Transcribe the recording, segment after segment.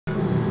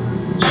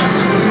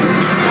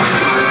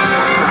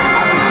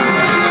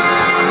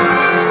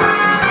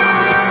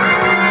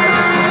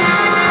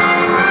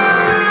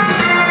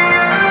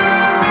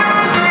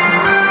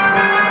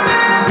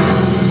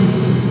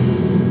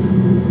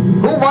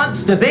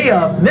to be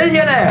a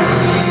millionaire.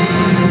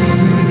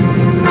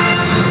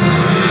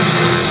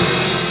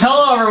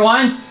 Hello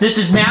everyone, this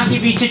is Matthew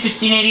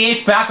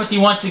B21688 back with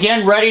you once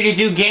again, ready to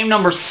do game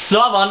number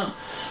 7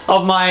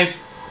 of my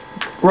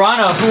run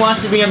of Who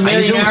Wants to Be a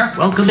Millionaire,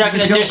 second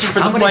edition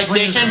for the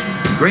PlayStation.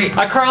 Great.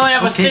 I currently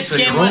have a 16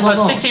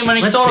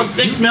 winning total of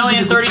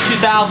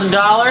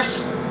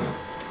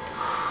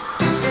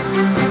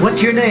 $6,032,000.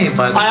 What's your name,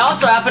 by the way? I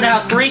also happen to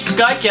have 3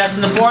 Skype guests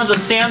in the forms of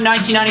Sam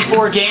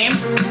 1994 Game.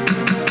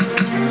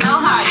 Oh,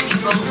 hi,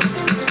 people.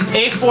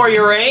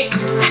 A4-Your-8.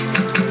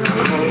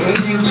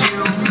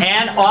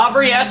 And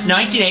Aubrey S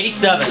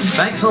 1987.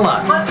 Thanks a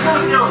lot.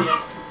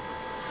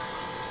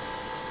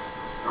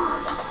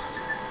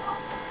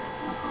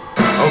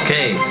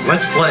 Okay,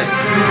 let's play.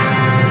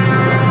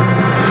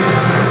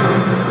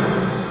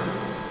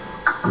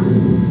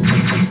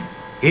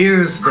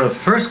 Here's the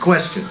first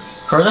question.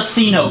 For the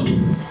C note.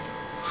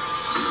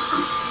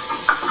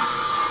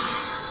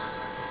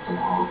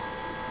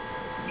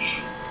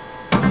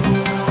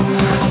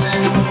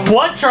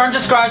 What term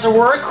describes a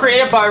word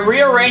created by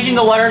rearranging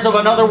the letters of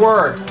another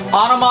word?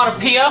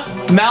 Onomatopoeia,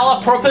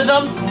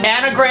 malapropism,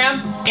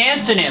 anagram,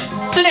 antonym.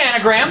 It's an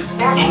anagram.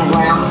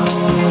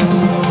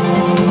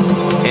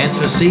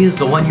 Answer C is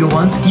the one you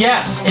want?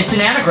 Yes, it's an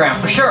anagram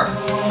for sure.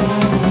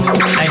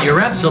 And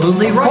you're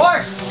absolutely right. Of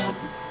course.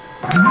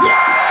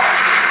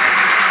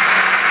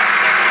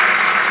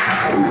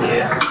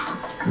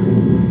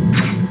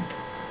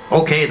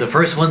 Okay, the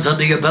first one's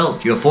under your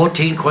belt. You're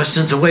 14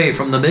 questions away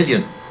from the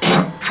million.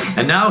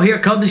 And now here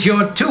comes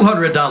your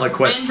 $200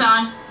 question.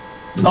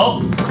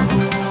 Oh.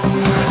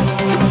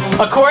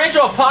 According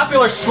to a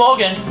popular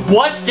slogan,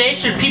 what state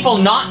should people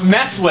not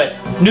mess with?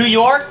 New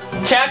York,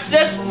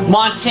 Texas,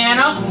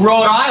 Montana,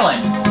 Rhode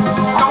Island.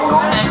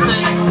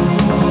 Texas.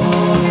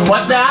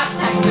 What's that?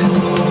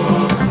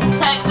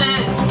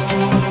 Texas.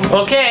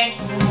 Okay.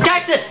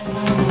 Texas.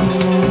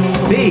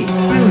 B.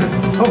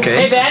 Okay.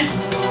 Hey, Ben.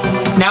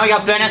 Now we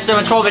got Ben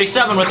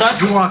S71287 with us.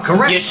 You are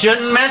correct. You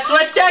shouldn't mess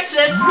with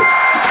Texas.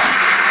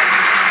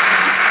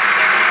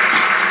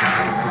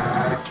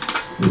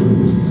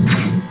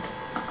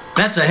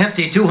 That's a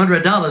hefty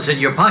 $200 in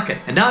your pocket.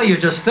 And now you're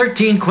just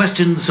 13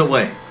 questions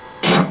away.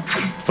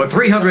 For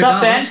 $300, What's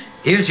up, Ben?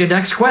 Here's your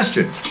next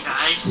question.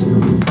 Guys.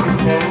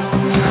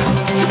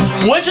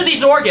 Which of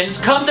these organs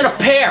comes in a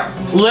pair?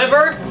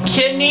 Liver,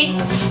 kidney,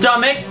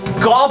 stomach,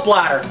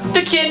 gallbladder.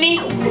 The kidney.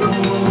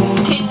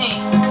 Kidney.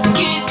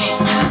 Kidney.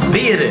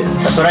 B it is.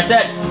 That's what I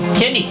said.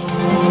 Kidney.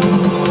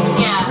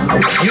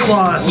 Yeah. You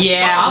are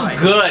Yeah, I'm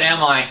good,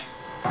 am I?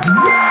 We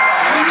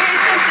made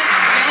such a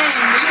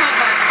game. We had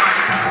that one.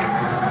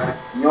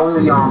 The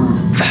only,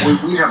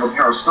 we have a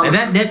pair of stomachs. And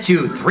that nets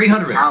you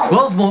 300.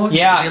 12 more.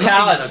 Yeah,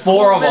 Cal has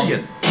 4 of them.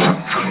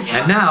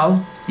 And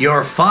now,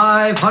 your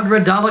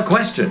 $500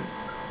 question.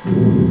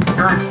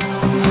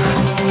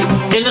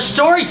 In the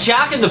story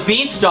Jack and the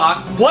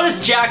Beanstalk, what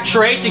does Jack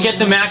trade to get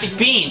the magic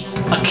beans?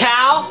 A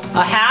cow,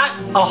 a hat,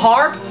 a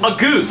harp, a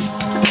goose.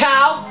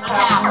 Cow? A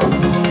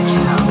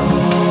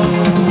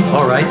cow.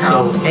 All right,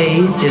 so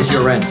A is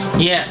your answer.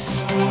 Yes.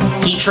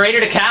 He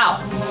traded a cow.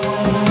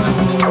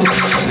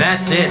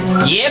 That's it.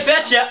 Yeah,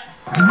 betcha.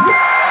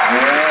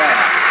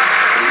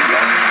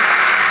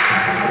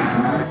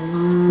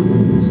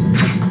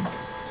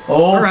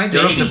 Oh, All right,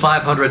 you're up baby. to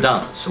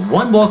 $500. So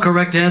one more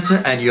correct answer,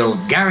 and you'll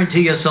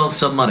guarantee yourself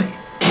some money.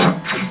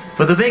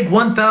 For the big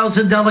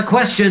 $1,000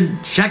 question,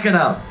 check it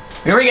out.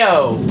 Here we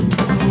go.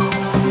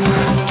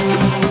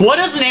 What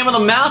is the name of the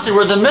mountain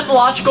where the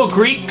mythological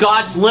Greek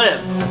gods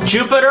live?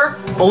 Jupiter,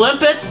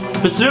 Olympus,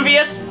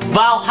 Vesuvius,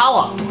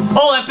 Valhalla.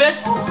 Olympus.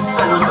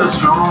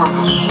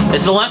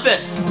 It's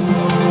Olympus.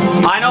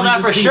 I know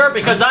that for sure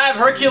because I have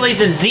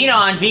Hercules and Xena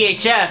on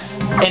VHS,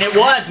 and it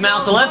was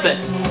Mount Olympus.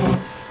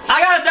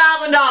 I got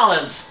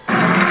 $1,000.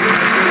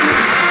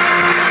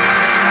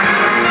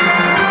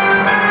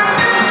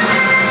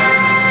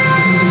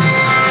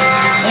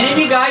 Any of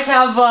you guys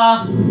have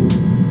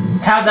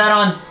that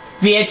on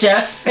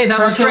VHS? Hey, that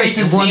was great.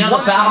 You won Xena, the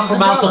battle for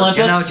Mount Olympus.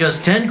 You're now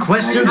just 10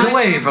 questions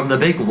away from the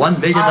big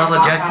 $1 billion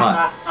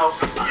jackpot.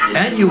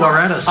 And you are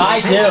at a I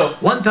do.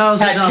 $1,000.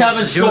 Had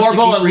Kevin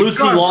Sorbo and Lucy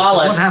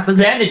Wallace. What happens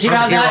Ben, did you from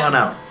have here that? on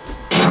out?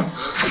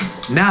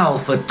 Now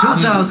for $2,000,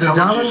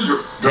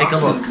 take a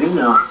look.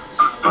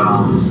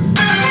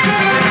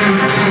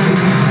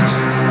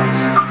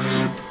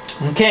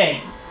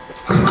 Okay.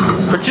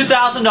 For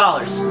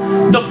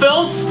 $2,000. The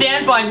film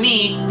Stand By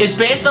Me is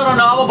based on a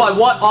novel by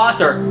what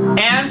author?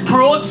 Anne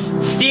Proulx,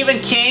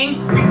 Stephen King,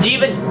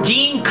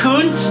 Dean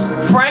Koontz,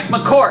 Frank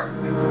McCourt.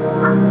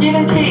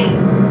 Stephen King.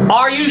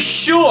 Are you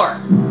sure?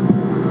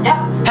 Yep.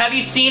 Have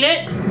you seen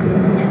it?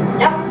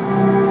 Yep. I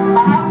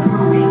have the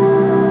movie.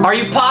 Are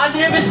you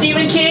positive it's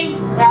Stephen King?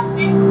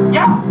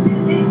 Yeah.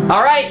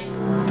 Alright.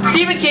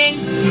 Stephen King.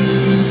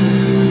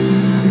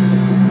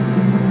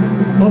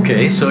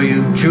 Okay, so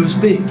you choose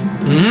B.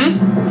 Hmm?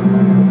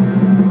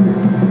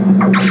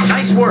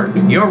 Nice work.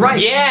 You're right.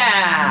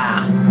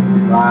 Yeah.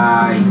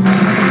 Bye.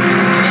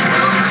 And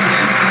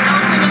those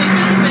are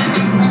going to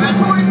keep in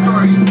Toy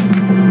Stories.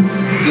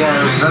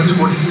 Yeah, that's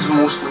what he's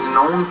mostly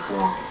known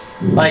for.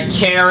 Like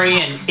Carrie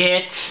and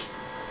It,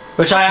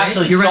 which I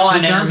actually You're saw at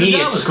in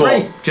intermediate $2,000. school.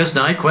 Great. Just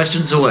 9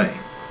 questions away.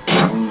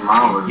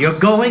 $20. You're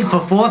going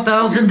for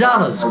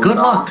 $4,000. Good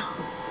luck.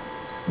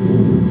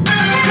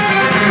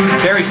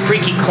 Very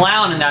freaky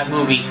clown in that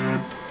movie.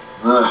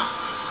 Ugh.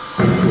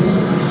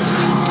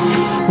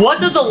 What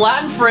does the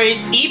Latin phrase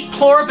 "e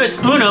pluribus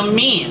unum"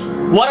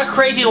 mean? What a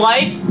crazy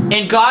life!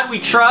 In God we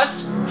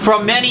trust.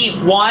 From many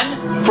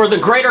one. For the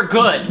greater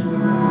good.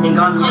 In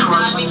God we In God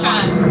trust. we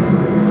trust.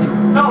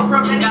 No,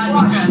 from In God we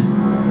anyone. trust.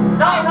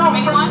 No, From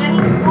anyone? from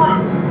anyone.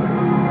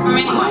 From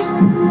anyone.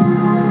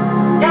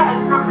 Yeah,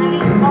 it's from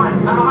anyone.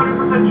 I'm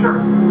 100% sure.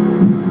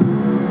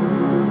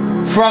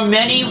 From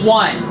many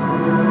one.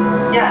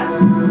 Yes.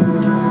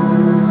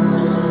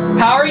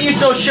 How are you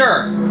so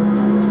sure?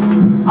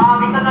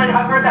 Because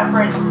I've heard that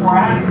phrase before.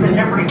 I haven't been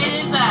every. It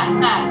is that.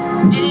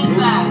 It is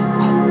that.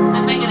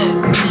 I think it is.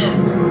 It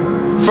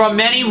is. From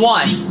many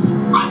one.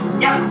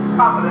 Yep,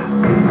 confident.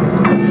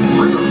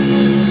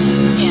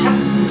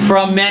 Yeah.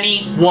 From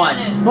many one.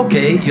 It is.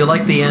 Okay, you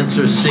like the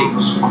answer C.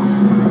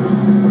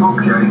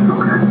 Okay.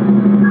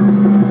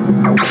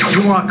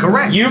 You are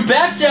correct. You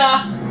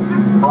betcha!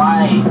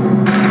 Right.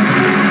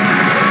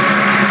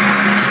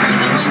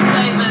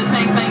 They wouldn't say the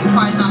same thing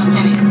twice on a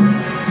penny.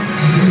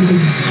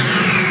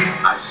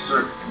 I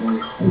certainly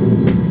hope.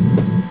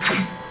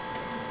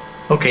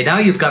 Okay, now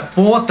you've got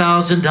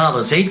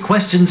 $4,000. 8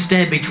 questions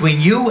stand between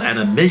you and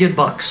 $1 million.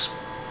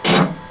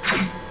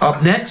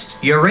 Up next,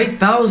 your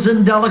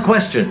 $8,000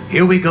 question.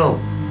 Here we go.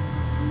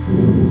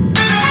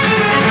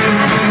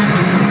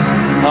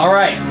 All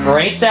right, for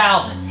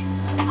 8,000.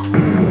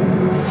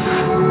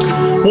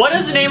 What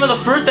is the name of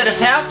the fruit that is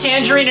half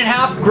tangerine and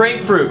half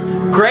grapefruit?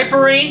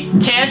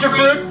 Grapearine,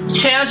 tangerfruit,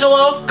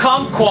 tangelo,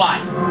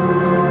 kumquat.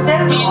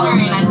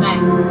 Tangerine, I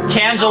think.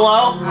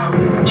 Tangelo,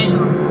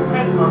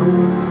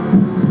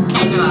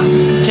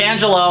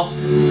 tangelo.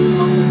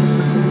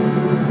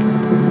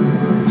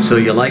 So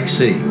you like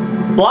C.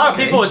 A lot of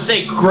people would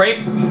say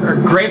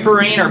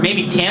grapearine or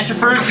maybe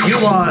tangerfruit. You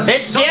are...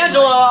 It's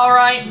tangelo, all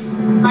right.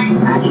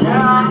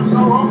 Yeah,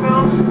 so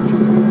welcome.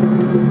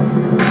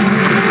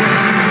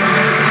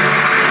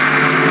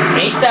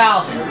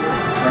 8,000.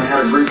 I've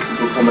had a briefcase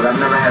before, but I've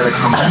never had a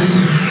company.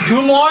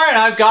 Two more, and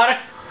I've got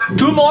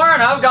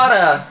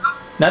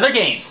another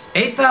game.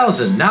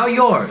 8,000, now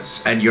yours,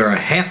 and you're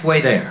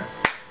halfway there.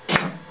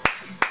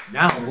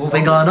 Now,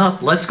 moving on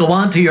up, let's go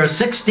on to your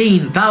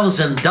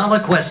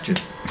 $16,000 question.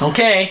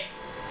 Okay.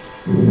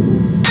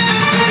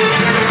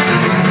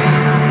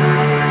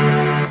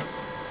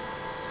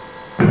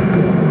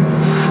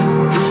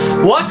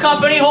 What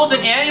company holds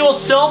an annual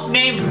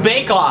self-named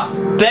bake-off?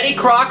 Betty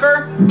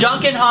Crocker,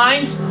 Duncan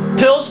Hines,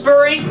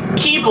 Pillsbury,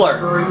 Keebler.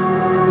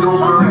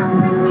 Pillsbury.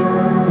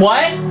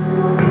 What?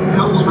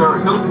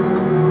 Pillsbury.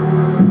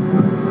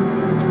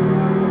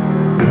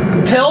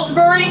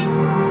 Pillsbury?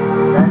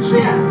 That's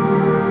it.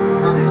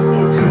 That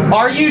is it.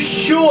 Are you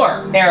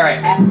sure,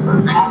 Eric?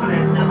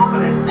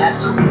 Confident.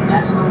 Absolutely.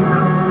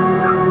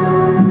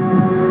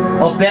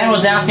 Well, Ben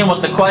was asking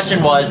what the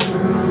question was.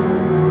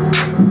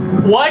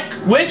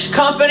 Which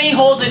company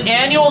holds an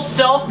annual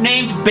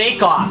self-named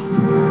bake-off?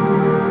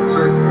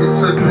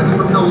 It's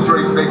the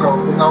Pillsbury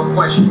bake-off, without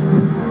question.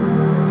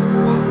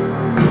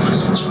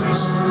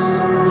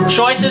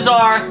 Choices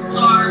are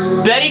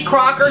Betty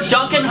Crocker,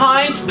 Duncan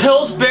Hines,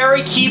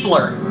 Pillsbury,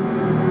 Keebler.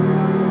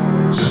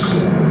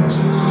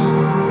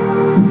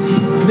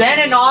 Ben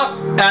and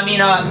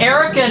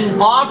Eric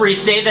and Aubrey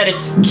say that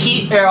it's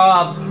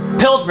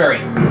Pillsbury.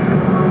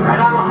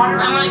 And I'm 100%.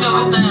 I'm gonna go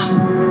with them.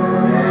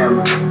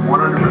 Yeah,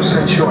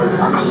 100% sure.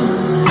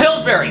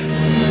 Pillsbury.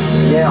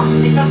 Yeah.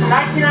 Because in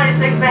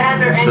 1996 they had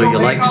their So annual you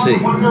like bake-off C.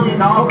 of $1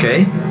 million.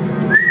 Okay,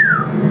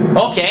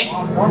 Okay.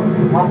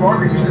 My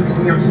brother used to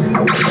be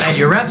MC. and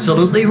you're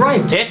absolutely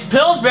right. It's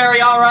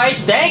Pillsbury, all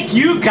right. Thank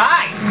you,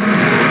 guys.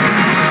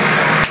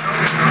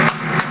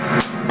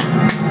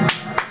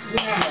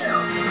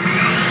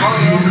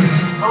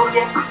 Oh,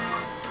 yeah.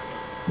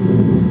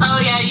 Oh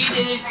yeah, you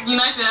did. You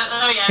like that?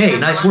 Oh yeah. Hey,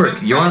 nice work.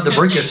 You're on the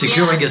brink of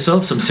securing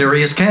yourself some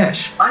serious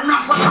cash.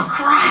 Enough with the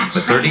crap.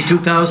 For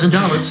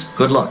 $32,000,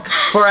 good luck.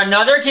 For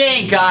another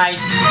game, guys.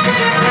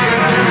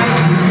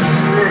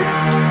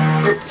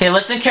 Okay,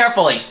 listen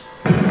carefully.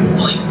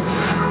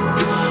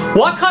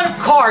 What kind of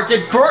car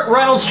did Burt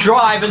Reynolds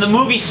drive in the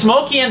movie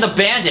Smokey and the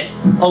Bandit?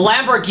 A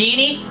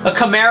Lamborghini, a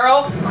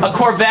Camaro, a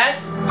Corvette,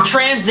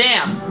 Trans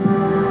Am?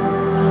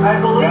 I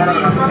believe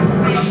he's supposed to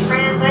be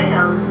Trans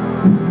Am.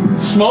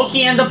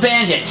 Smokey and the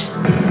Bandit.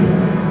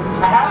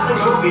 I have the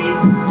movie.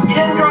 He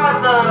didn't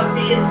drive the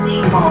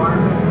B&C car.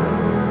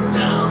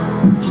 No,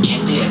 it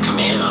can't be a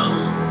Camaro.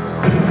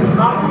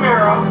 Not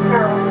Camaro.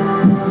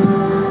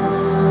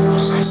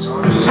 Yes, I saw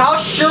it. How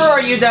sure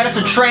are you that it's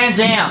a Trans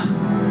Am?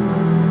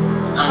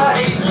 80%.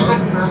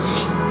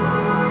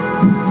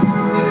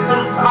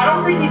 I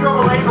don't think he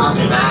drove away from I'll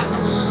be back.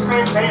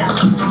 Trans Am.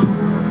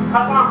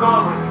 That's what I'm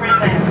going with.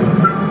 Trans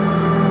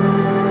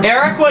Am.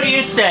 Eric, what do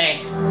you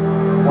say?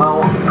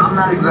 Well, I'm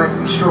not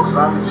exactly sure because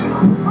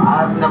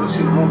I've never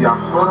seen the movie. I've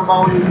heard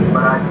about it,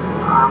 but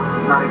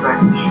I'm not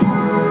exactly sure.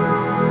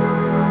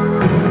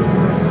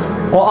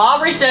 Well,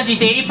 Aubrey says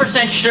he's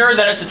 80% sure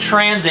that it's a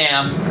Trans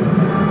Am.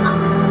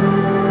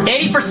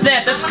 80%,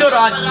 that's good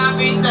odds.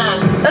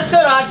 That's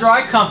good odds where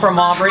I come from,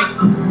 Aubrey.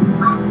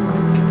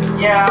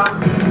 Yeah.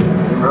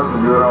 That's a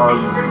good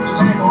odds.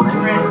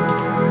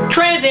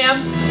 Trans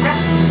Am.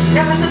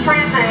 Yeah, it's a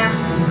Trans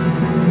Am.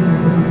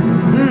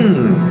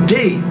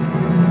 D.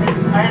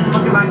 I had to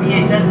look at my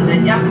VHS and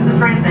then, yep, it's a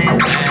Trans Am.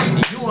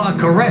 And you are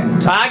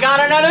correct. I got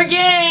another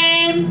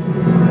game.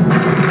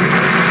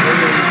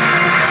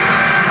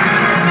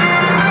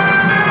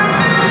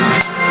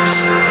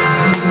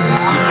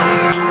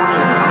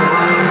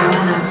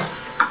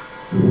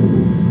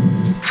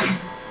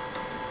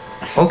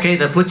 Okay,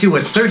 that puts you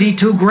at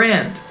 32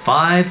 grand.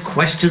 5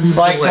 questions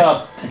away.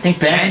 I think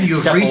Ben And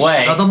you've step reached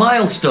away. another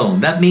milestone.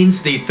 That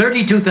means the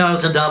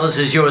 $32,000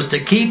 is yours to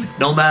keep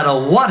no matter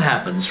what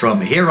happens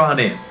from here on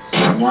in.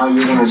 Now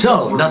you're gonna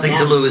So, nothing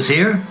to lose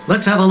here.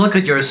 Let's have a look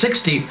at your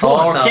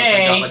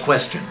 $64,000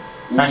 question.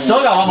 I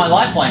still got all my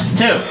lifelines,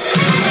 too.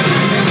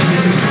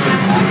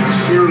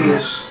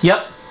 serious.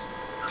 Yep.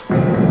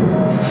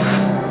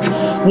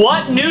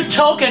 What new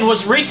token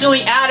was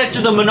recently added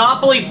to the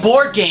Monopoly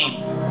board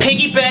game?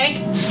 Piggy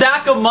bank,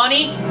 sack of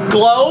money,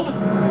 globe,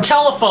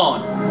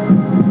 telephone.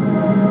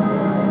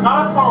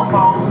 Not a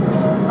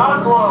telephone. Not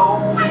a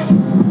globe.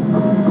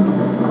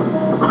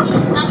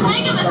 I'm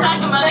thinking the sack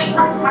of money.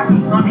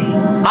 Money.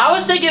 I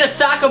was thinking a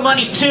sack of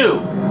money,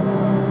 too.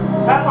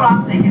 That's what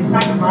I'm thinking.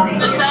 Sack of money.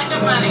 The sack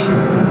of money.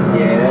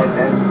 Yeah,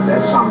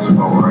 that sounds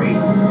about right.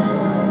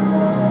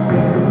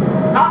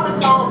 Not the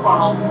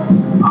telephone.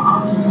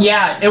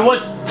 Yeah, it was.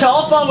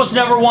 Telephone was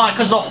number one,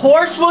 because the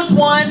horse was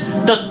one,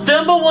 the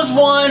thimble was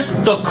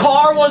one, the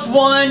car was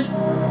one.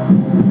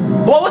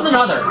 What was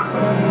another?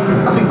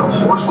 I think the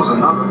horse was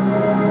another.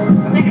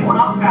 I think it went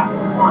up after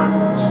one.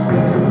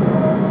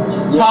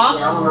 Tom?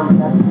 Yeah, I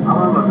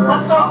remember that.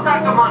 Let's go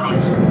sack of money.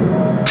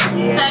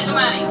 Sack of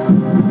money.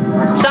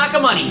 Sack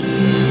of money.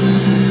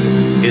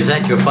 Is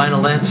that your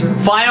final answer?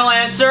 Final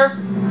answer,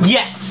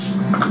 yes.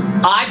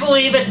 I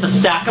believe it's the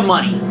sack of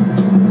money.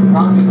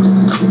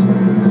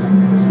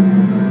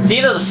 It's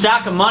either the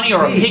sack of money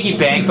or a piggy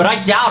bank, but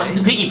I doubt it's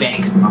the piggy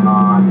bank. No.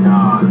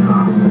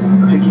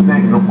 Piggy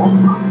bank, no more.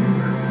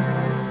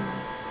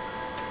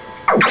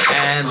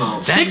 And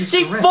that is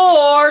correct.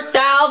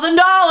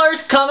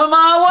 $64,000 coming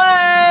my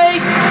way.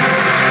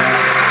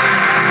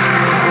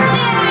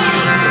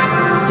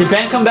 Did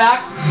Ben come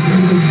back?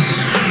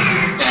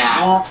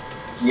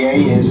 Yeah,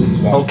 he is.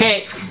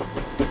 Okay.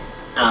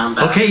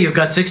 Okay, you've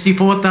got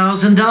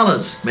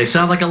 $64,000. May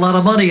sound like a lot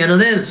of money, and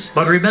it is.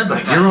 But remember,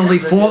 you're only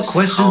 4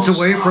 questions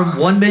away from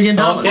 $1 million.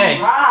 Okay.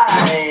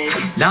 Right.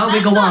 Now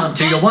we go on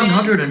to your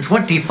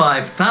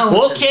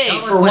 $125,000. Okay,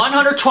 for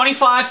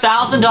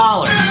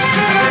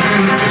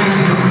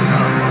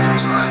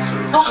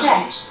 $125,000.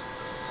 Okay.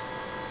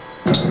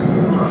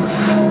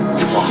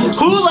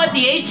 Who led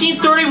the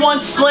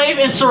 1831 slave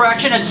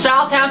insurrection at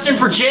Southampton,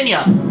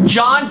 Virginia?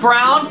 John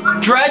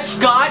Brown, Dred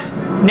Scott,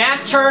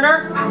 Nat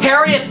Turner,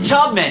 Harriet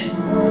Tubman.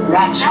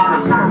 Nat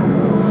Turner.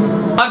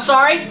 I'm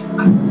sorry?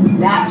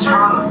 Nat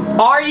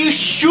Turner. Are you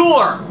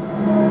sure?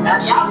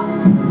 That's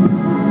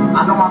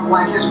I know my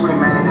Black History,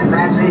 man, and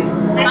that's it.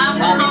 I'm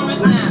going with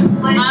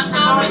them. I'm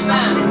going with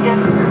them.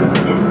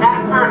 It's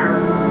Nat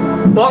Turner.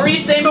 What were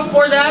you saying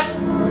before that?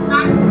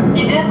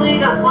 He did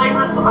lead a slave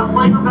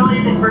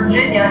rebellion in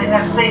Virginia in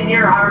that same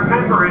year. I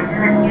remember it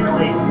very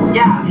clearly.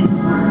 Yeah.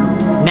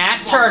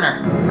 Nat Turner.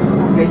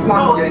 Yeah, you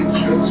want to get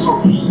kids, so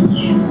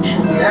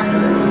shortly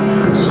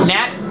after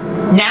that.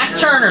 Nat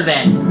Turner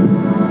then.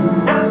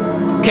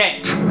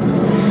 Okay.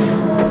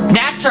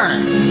 Nat Turner.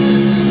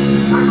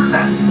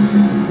 100%.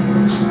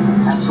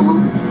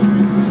 Absolutely.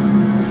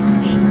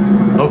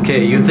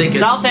 Okay, you think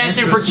it's...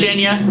 Southampton,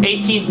 Virginia,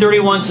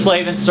 1831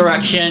 slave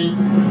insurrection.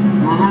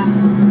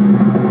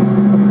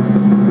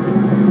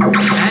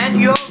 And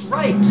you're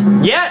right.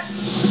 Yes!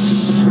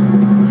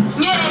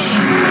 Yay!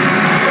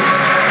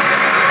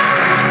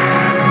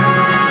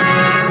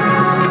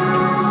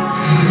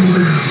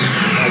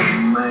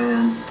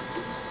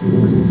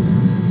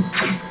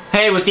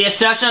 Hey, with the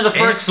exception of the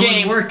first Excellent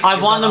game, work.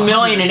 I've won the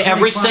million in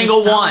every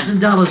single one.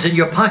 $125,000 in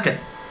your pocket.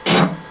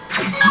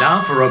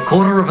 Now for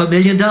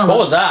 $250,000. What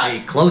was that?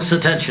 Pay close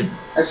attention.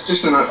 That's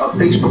just a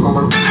Facebook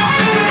alert.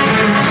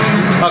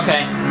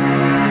 Okay.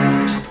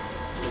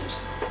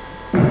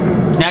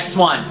 Next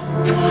one.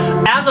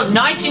 As of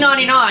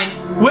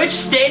 1999, which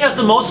state has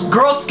the most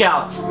Girl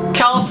Scouts?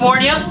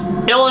 California,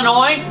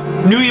 Illinois,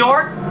 New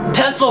York,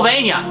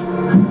 Pennsylvania.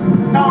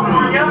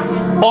 California?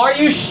 Are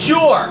you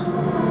sure?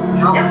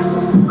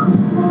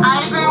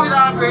 I agree with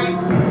Aubrey.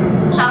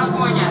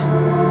 California.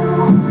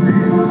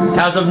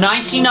 As of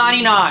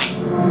 1999.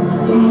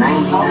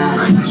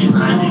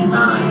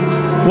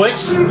 1999.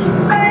 Which?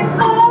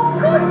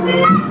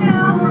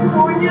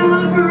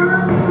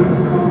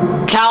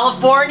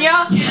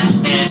 California?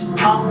 Yes.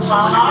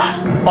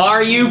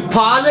 Are you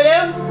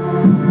positive?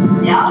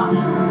 Yeah.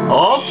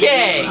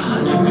 Okay.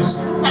 100%.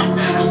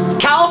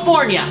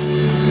 California.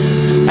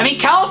 I mean,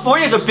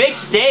 California's a big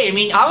state. I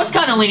mean, I was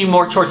kind of leaning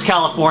more towards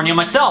California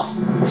myself.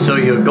 So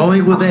you're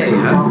going with A,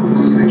 huh?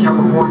 Either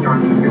California or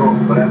New York,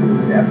 but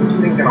after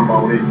thinking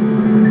about it,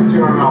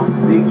 considering how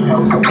big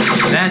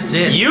California. That's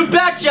it. You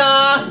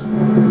betcha!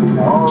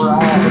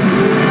 Alright.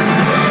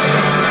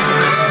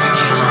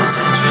 Specifically Los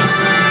Angeles,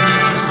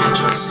 Yankees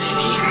Metro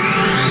City.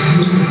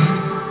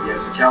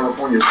 Yes,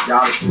 California's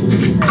got it.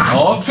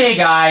 Okay,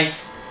 guys.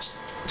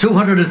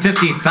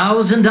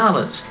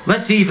 $250,000.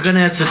 Let's see if you can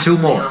answer two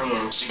more.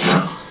 Million to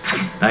go.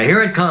 Now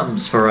here it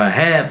comes for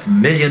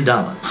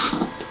 $500,000.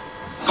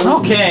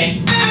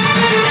 Okay.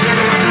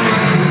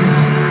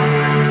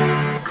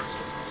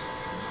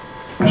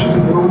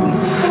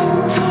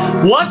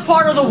 What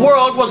part of the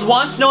world was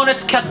once known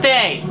as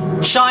Cathay?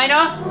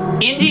 China,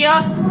 India,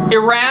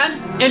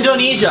 Iran,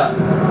 Indonesia.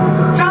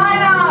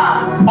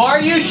 China! Are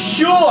you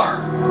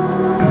sure?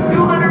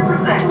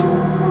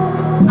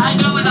 200%. I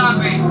go with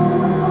Aubrey.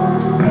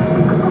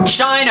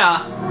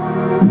 China.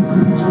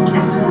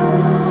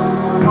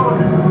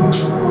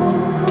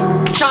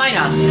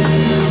 China.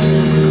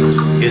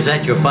 Is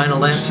that your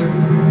final answer?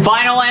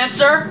 Final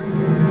answer?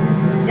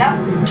 Yep.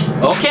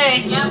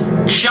 Okay.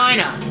 Yep.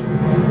 China.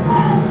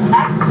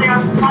 Actually,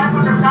 I'm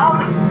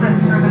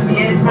 $500,000 sure that the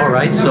answer. All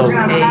right, so A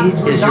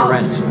is your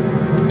rent.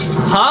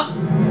 Huh?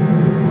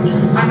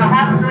 I'm a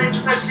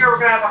 $500,000% sure we're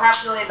gonna have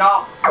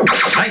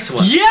 $500,000. Nice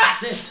one. Yes!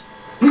 That's it.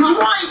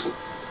 Right.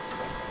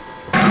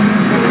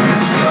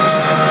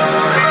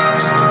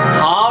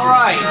 All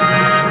right.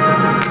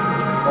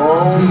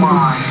 Oh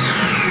my.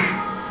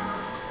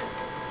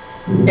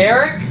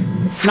 Eric,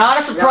 it's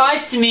not a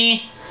surprise to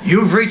me.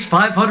 You've reached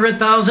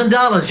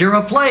 $500,000. You're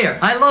a player.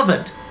 I love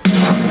it.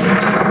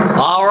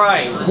 All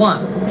right.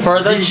 One.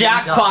 For the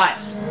jackpot.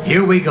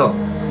 Here we go.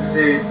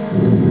 See,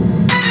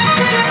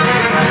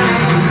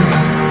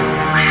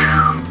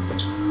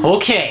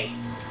 Okay.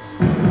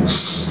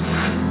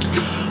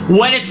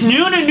 When it's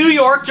noon in New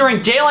York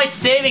during daylight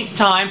savings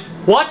time,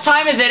 what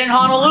time is it in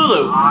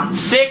Honolulu?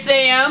 6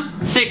 a.m.,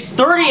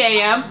 6:30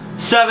 a.m.,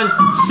 7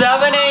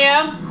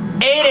 a.m.,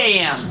 8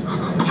 a.m.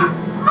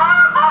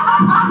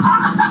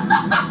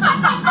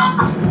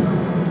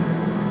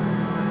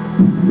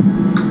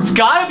 It's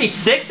gotta be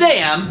 6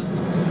 a.m.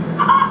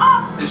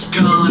 It's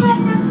gonna be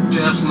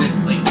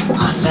definitely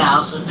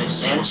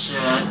 1,000%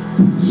 sure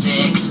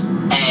 6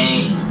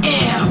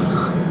 a.m.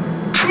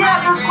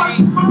 Yeah, that's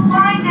like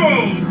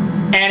Friday.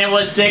 And it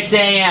was 6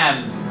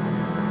 a.m.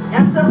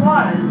 Yes, it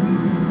was.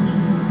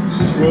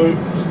 see,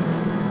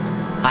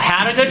 I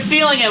had a good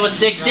feeling it was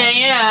 6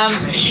 a.m.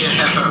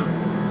 Yeah.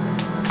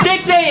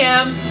 6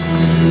 a.m.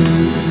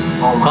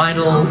 oh my.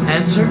 Final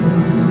answer?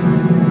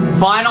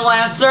 Final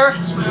answer?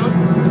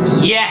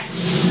 Yes.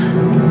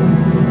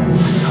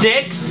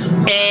 6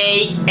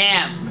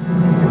 a.m.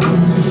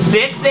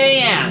 6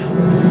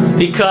 a.m.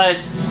 Because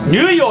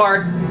New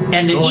York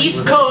and the Going East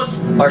with it. Coast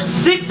are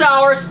 6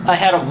 hours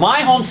ahead of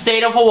my home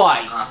state of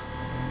Hawaii.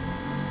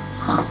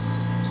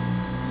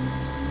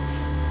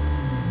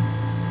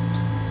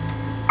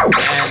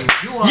 And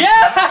you are...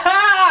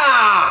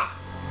 Yeah!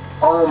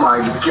 Oh my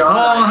Oh,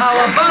 God. how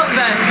about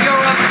that? You're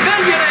a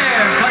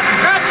millionaire.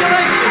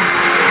 Congratulations.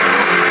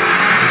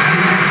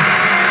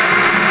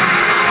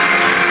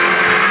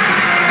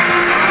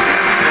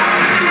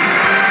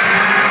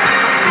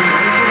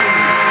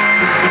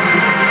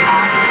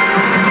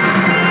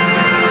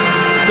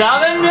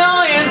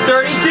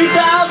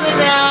 $7,032,000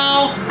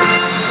 now.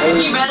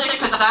 You better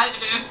put that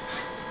in.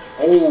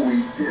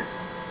 Holy shit.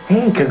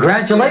 Hey,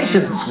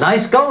 congratulations.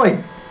 Nice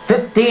going.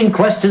 15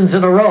 questions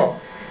in a row.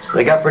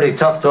 They got pretty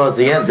tough towards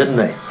the end, didn't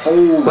they?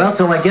 Holy. Well,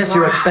 so I guess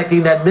you're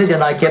expecting that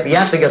million I kept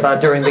yapping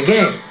about during the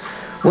game.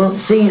 Well,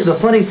 see, the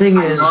funny thing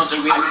is,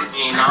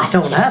 I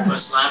don't have it.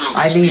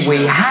 I mean,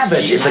 we have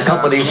it in the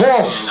company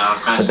vault.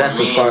 But that's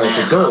as far as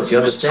it goes, you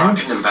understand?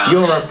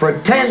 You're a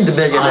pretend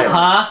millionaire.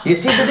 Uh-huh. You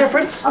see the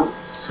difference?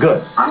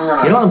 Good. I'm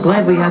gonna. You know, I'm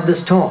glad we had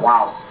this talk.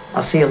 Wow.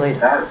 I'll see you later.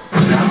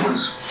 That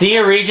was. See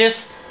you, Regis.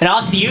 And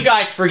I'll see you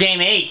guys for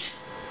game 8.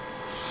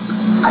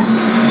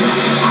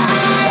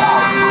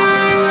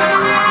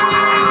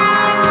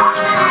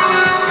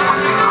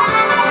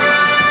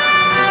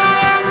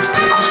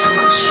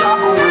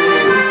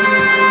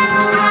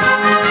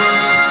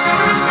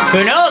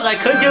 Who knows? I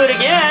could do it again.